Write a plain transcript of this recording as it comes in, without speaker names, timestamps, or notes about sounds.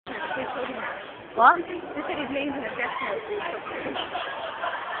What? They said his name's in a guest note.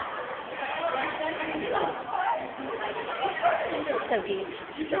 So cute.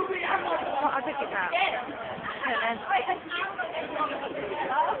 What other kid now? Oh,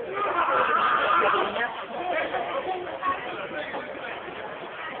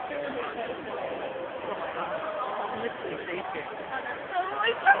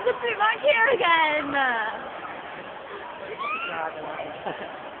 it's from the through my hair again.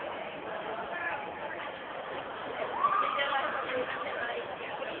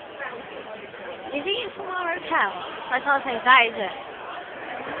 Is he in from our hotel? I can't think that, is it?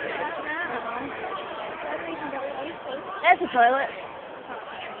 There's the toilet.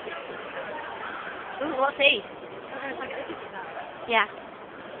 Ooh, what's he? Yeah.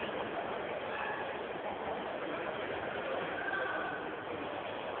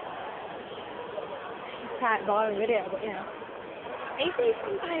 It's quite boring video, but you know. Is he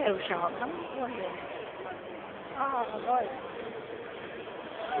from Bioshock? I'm wondering. Oh my god.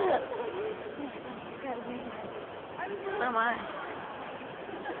 Oh my.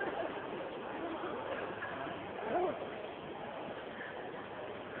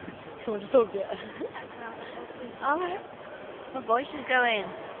 Someone just hugged it. Oh, my voice is going.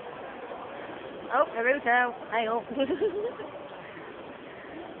 Oh, Naruto. Hey, oh.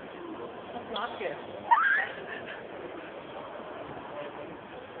 That's not good.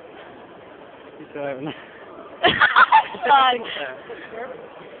 He's going. God.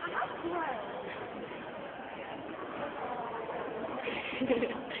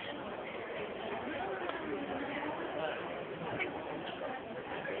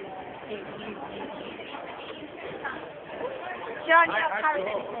 John, you have carried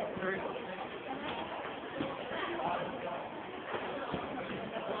anything.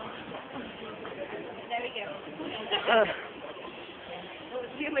 There we go.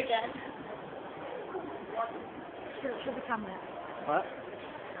 Zoom again. Show the camera. What?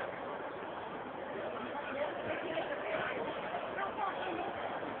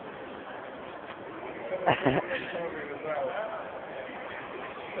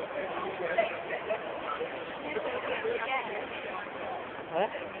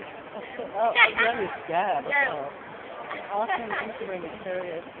 What? Oh, I'm really scared. I'll ask him to bring it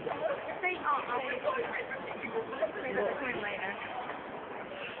serious.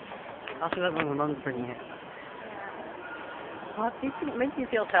 I'll see that when my mum's bringing it. What? These things make you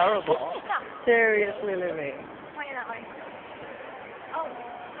feel terrible. Seriously, Livy.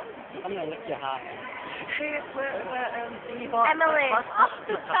 I'm gonna lick your heart. Emily.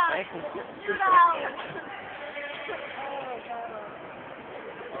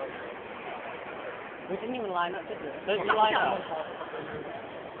 We didn't even line up, did we? Don't you line up?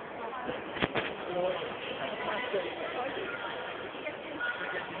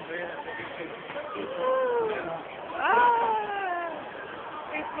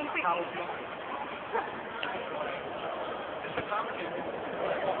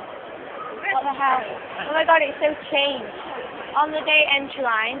 What the hell? Oh my god, it's so changed. On the day entry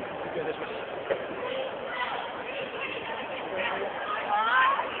line.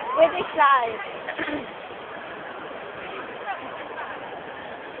 With this side.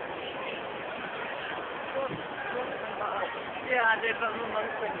 Yeah, I did, but my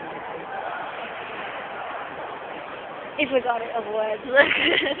mum's bringing it. He forgot it of words.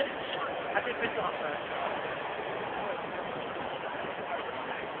 I did this off first.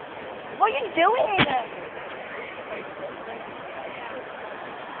 What are you doing?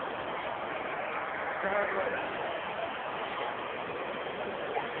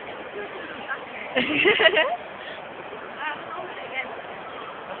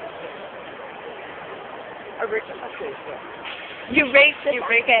 I rigged the package. You raped the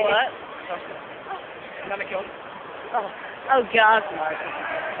package. What? Gonna kill. Oh god. Nice.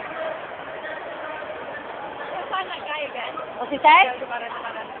 I'll find that guy again. What's he say?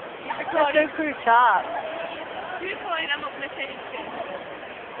 It's so crew top. You're fine, I'm not gonna change it.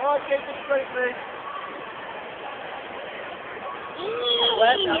 Oh, get the straight face.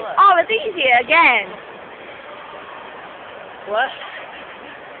 Oh, it's easier again. What?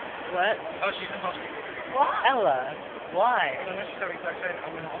 What? Oh, she's in hospital. What? Ella? Why? I'm in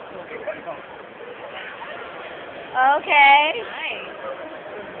hospital. Okay. Nice.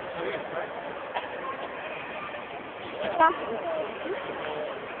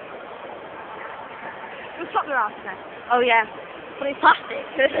 Just pop your ass then. Oh yeah. But it's plastic.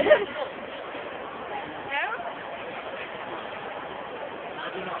 No? I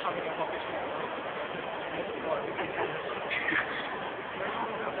do not have it in pocket.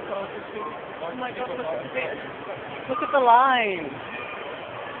 Oh my god, look at the line.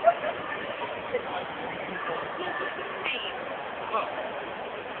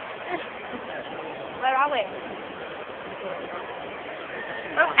 Where are we?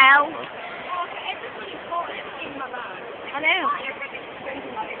 Oh, ow. I know.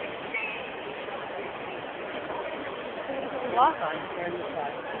 What? I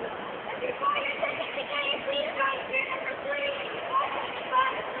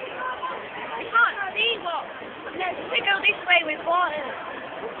can't see what. No, to go this way, we've bought them.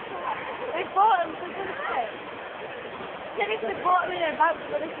 We've bought them for this way. Then if we bought them, they're about to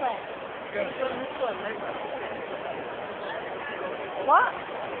go this way. What?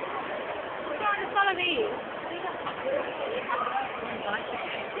 We're going to follow these.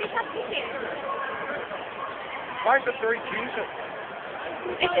 These have tickets. Why is it very Jesus?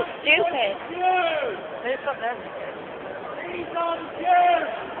 This is stupid. It's up there.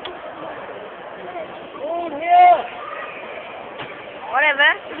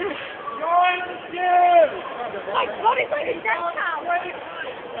 Whatever. Join My God, it's like a death town.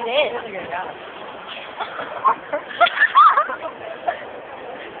 It is.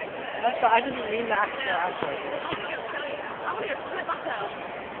 I didn't mean that actually. I'm going to flip back out.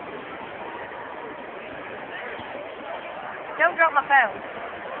 Don't drop my phone.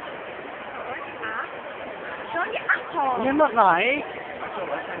 Don't get asshole. You're not nice.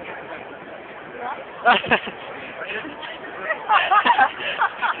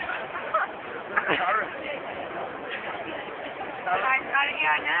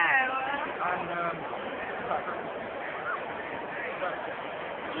 I know.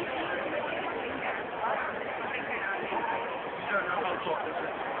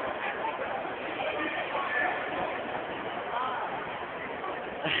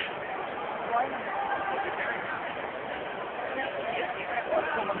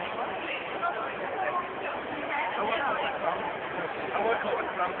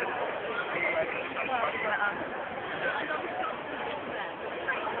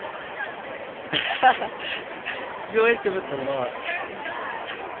 You always give us a lot.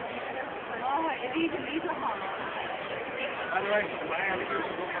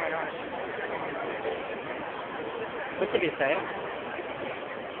 What did he say?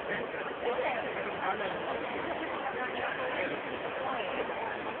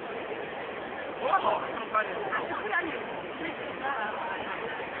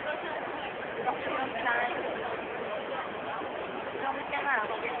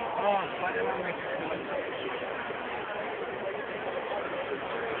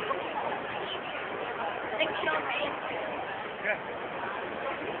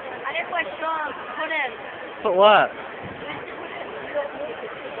 I didn't wear shorts, couldn't. But what?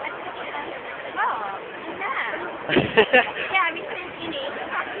 Oh, yeah. Yeah, I'm thinking it.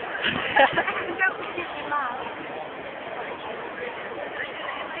 Don't put this in mouth.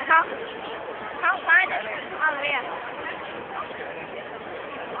 Can't find it. Oh, yeah.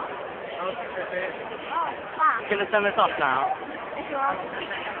 Oh, fuck. Gonna turn this off now. If you want.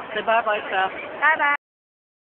 Say bye bye, Steph. Bye-bye.